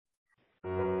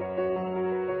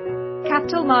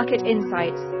Capital Market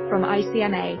Insights from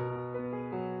ICMA.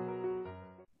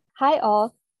 Hi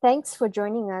all, thanks for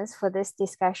joining us for this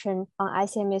discussion on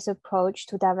ICMA's approach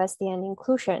to diversity and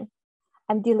inclusion.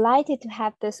 I'm delighted to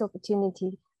have this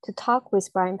opportunity to talk with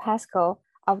Brian Pascal,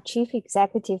 our Chief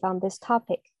Executive on this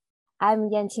topic. I'm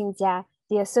Yanqing Jia,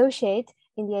 the Associate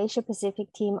in the Asia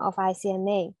Pacific team of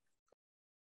ICMA.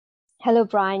 Hello,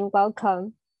 Brian,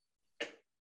 welcome.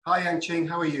 Hi, Yanqing,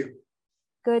 how are you?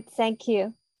 Good, thank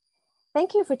you.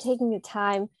 Thank you for taking the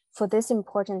time for this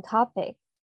important topic.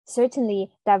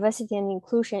 Certainly, diversity and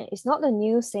inclusion is not a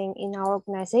new thing in our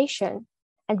organization,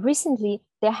 and recently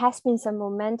there has been some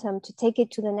momentum to take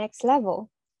it to the next level.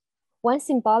 One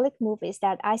symbolic move is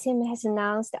that ICMA has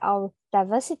announced our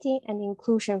diversity and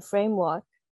inclusion framework.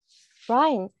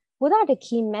 Brian, what are the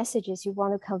key messages you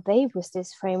want to convey with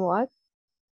this framework?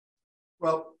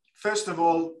 Well, first of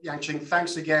all, Yanqing,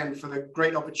 thanks again for the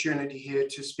great opportunity here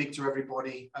to speak to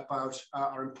everybody about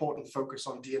our important focus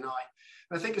on D&I.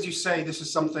 And I think, as you say, this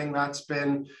is something that's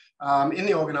been in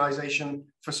the organization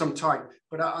for some time.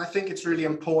 But I think it's really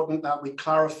important that we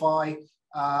clarify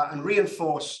and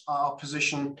reinforce our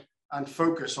position and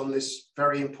focus on this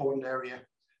very important area.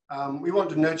 We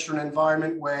want to nurture an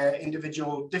environment where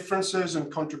individual differences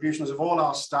and contributions of all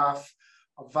our staff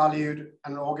are valued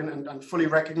and fully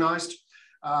recognized.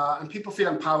 And people feel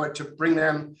empowered to bring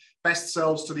their best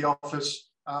selves to the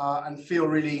office and feel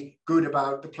really good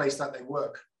about the place that they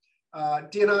work.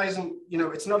 D&I isn't,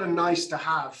 it's not a nice to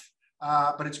have,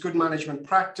 but it's good management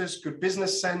practice, good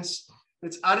business sense.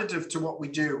 It's additive to what we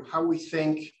do, how we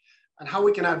think, and how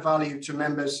we can add value to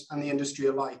members and the industry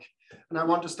alike. And I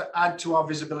want us to add to our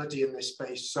visibility in this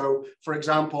space. So, for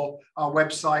example, our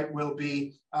website will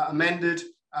be amended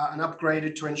and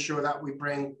upgraded to ensure that we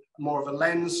bring more of a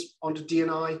lens onto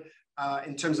D&I.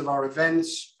 In terms of our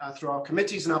events, through our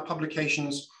committees and our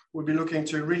publications, we'll be looking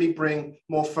to really bring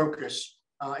more focus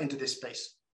into this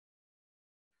space.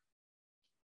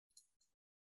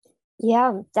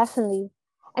 Yeah, definitely.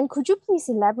 And could you please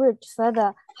elaborate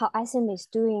further how ICMA is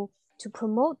doing to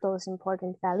promote those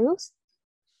important values?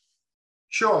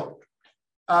 Sure.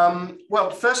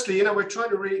 Well, firstly, we're trying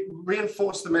to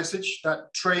reinforce the message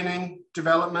that training,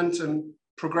 development, and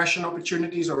progression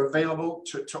opportunities are available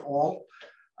to all.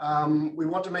 We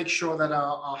want to make sure that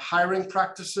our hiring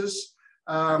practices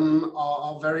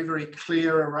are very, very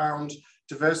clear around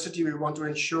diversity. We want to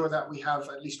ensure that we have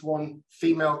at least one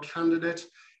female candidate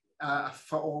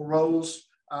for all roles.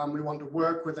 We want to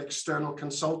work with external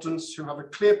consultants who have a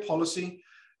clear policy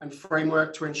and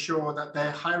framework to ensure that their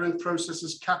hiring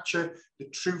processes capture the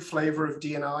true flavor of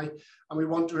D&I. And we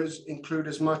want to include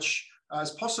as much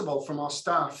as possible from our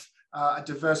staff a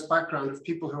diverse background of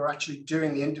people who are actually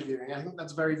doing the interviewing. I think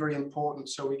that's very, very important.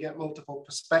 So we get multiple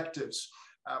perspectives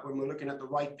when we're looking at the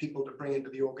right people to bring into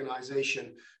the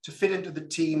organization, to fit into the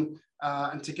team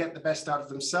and to get the best out of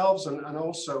themselves and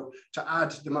also to add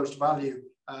the most value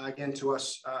again to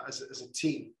us as a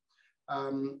team.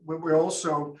 We're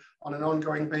also on an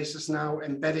ongoing basis now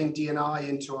embedding D&I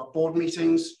into our board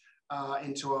meetings,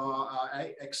 into our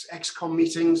ExCom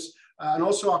meetings, and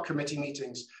also our committee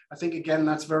meetings. I think, again,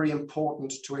 that's very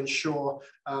important to ensure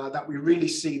that we really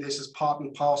see this as part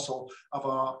and parcel of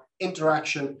our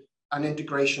interaction and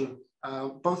integration,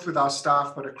 both with our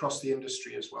staff, but across the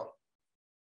industry as well.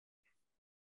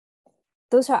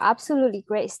 Those are absolutely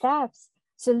great steps.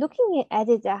 So looking at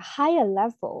it at a higher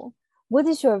level, what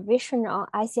is your vision on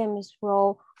ICMA's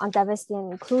role on diversity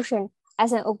and inclusion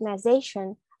as an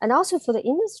organization and also for the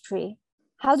industry?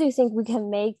 How do you think we can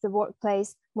make the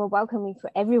workplace more welcoming for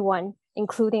everyone,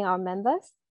 including our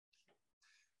members?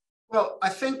 Well, I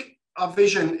think our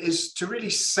vision is to really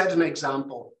set an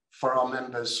example for our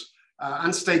members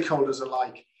and stakeholders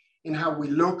alike in how we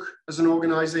look as an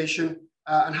organization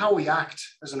and how we act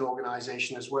as an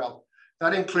organization as well.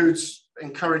 That includes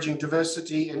encouraging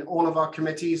diversity in all of our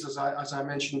committees, as I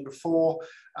mentioned before,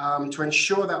 to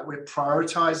ensure that we're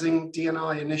prioritizing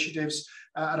D&I initiatives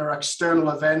at our external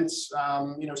events,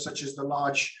 such as the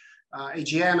large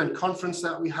AGM and conference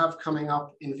that we have coming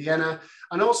up in Vienna,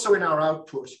 and also in our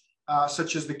output,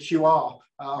 such as the QR,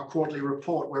 our quarterly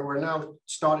report, where we're now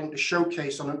starting to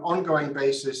showcase on an ongoing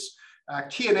basis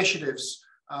key initiatives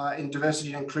in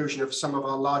diversity and inclusion of some of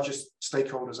our largest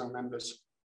stakeholders and members.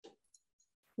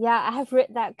 Yeah, I have read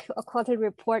that quarterly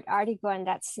report article, and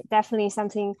that's definitely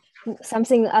something,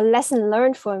 a lesson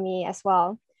learned for me as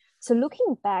well. So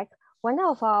looking back, one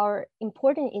of our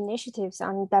important initiatives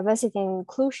on diversity and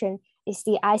inclusion is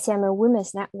the ICMA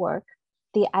Women's Network,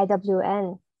 the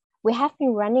IWN. We have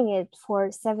been running it for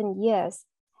 7 years,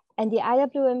 and the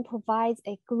IWN provides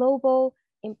a global,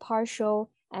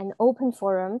 impartial, an open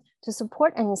forum to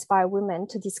support and inspire women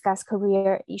to discuss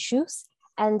career issues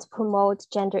and promote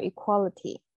gender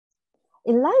equality.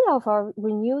 In light of our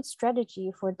renewed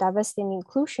strategy for diversity and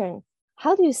inclusion,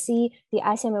 how do you see the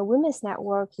ICMA Women's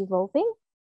Network evolving?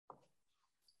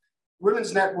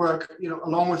 Women's Network,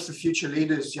 along with the Future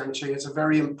Leaders, Yang-Qing, is a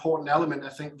very important element, I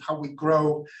think, how we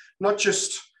grow, not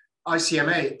just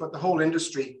ICMA, but the whole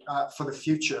industry for the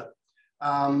future.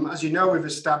 As you know, we've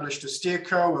established a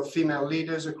steerco of female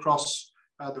leaders across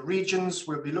the regions.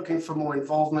 We'll be looking for more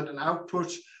involvement and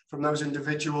output from those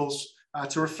individuals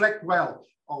to reflect well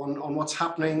on what's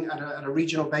happening at a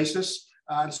regional basis.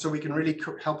 And so we can really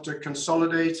help to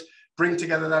consolidate, bring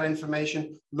together that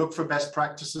information, look for best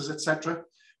practices, etc.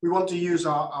 We want to use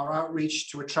our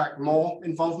outreach to attract more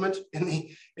involvement in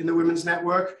the Women's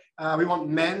Network. We want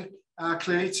men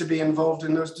clearly to be involved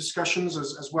in those discussions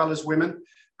as well as women.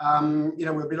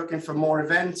 We'll be looking for more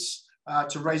events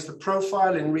to raise the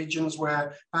profile in regions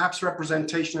where perhaps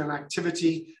representation and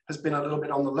activity has been a little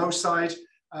bit on the low side.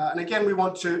 And again, we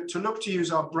want to look to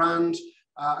use our brand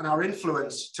and our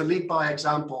influence to lead by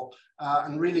example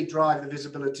and really drive the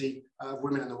visibility of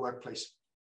women in the workplace.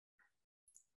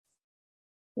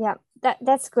 Yeah,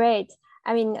 that's great.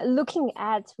 I mean, looking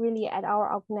at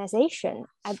our organization,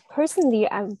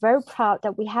 I'm very proud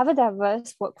that we have a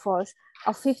diverse workforce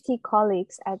of 50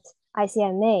 colleagues at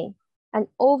ICMA, and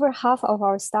over half of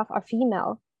our staff are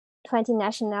female. 20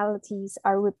 nationalities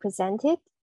are represented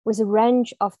with a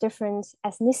range of different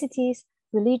ethnicities,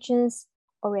 religions,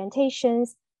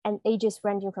 orientations, and ages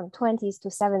ranging from 20s to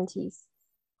 70s.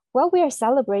 While we are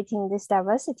celebrating this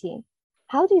diversity,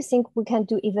 how do you think we can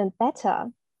do even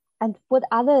better? And what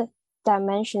other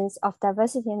dimensions of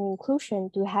diversity and inclusion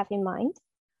do you have in mind?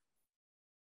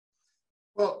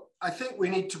 Well, I think we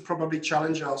need to probably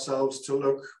challenge ourselves to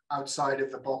look outside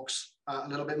of the box a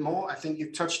little bit more. I think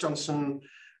you've touched on some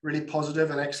really positive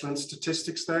and excellent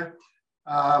statistics there.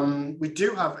 We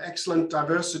do have excellent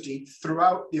diversity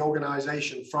throughout the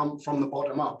organization from the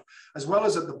bottom up, as well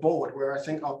as at the board, where I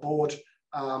think our board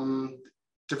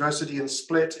diversity and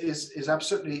split is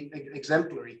absolutely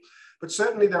exemplary. But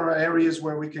certainly there are areas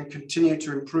where we can continue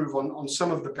to improve on some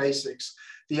of the basics.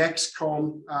 The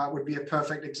ExCom would be a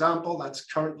perfect example. That's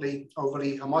currently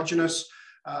overly homogenous,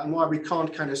 and why we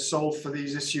can't kind of solve for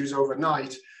these issues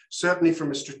overnight. Certainly from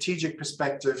a strategic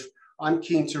perspective, I'm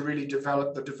keen to really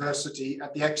develop the diversity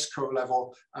at the ExCo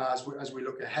level as we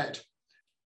look ahead.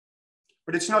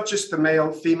 But it's not just the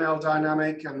male-female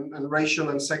dynamic and racial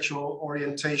and sexual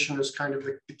orientation as kind of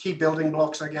the key building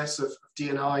blocks, I guess, of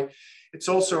D&I. It's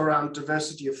also around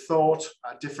diversity of thought,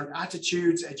 different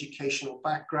attitudes, educational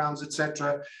backgrounds,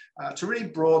 etc., to really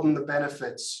broaden the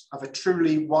benefits of a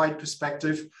truly wide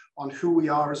perspective on who we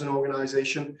are as an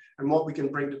organization and what we can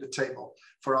bring to the table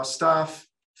for our staff,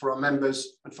 for our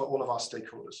members, and for all of our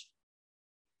stakeholders.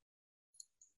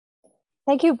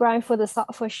 Thank you, Brian, for the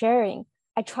thoughtful sharing.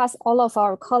 I trust all of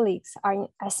our colleagues are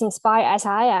as inspired as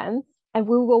I am, and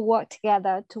we will work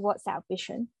together towards that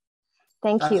vision.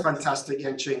 Thank you. That's fantastic,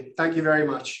 Yang-Qing. Thank you very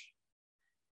much.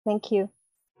 Thank you.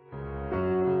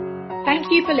 Thank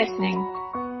you for listening.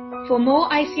 For more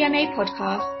ICMA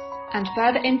podcasts and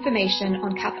further information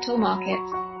on capital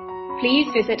markets, please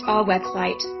visit our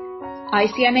website,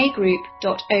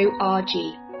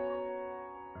 icmagroup.org.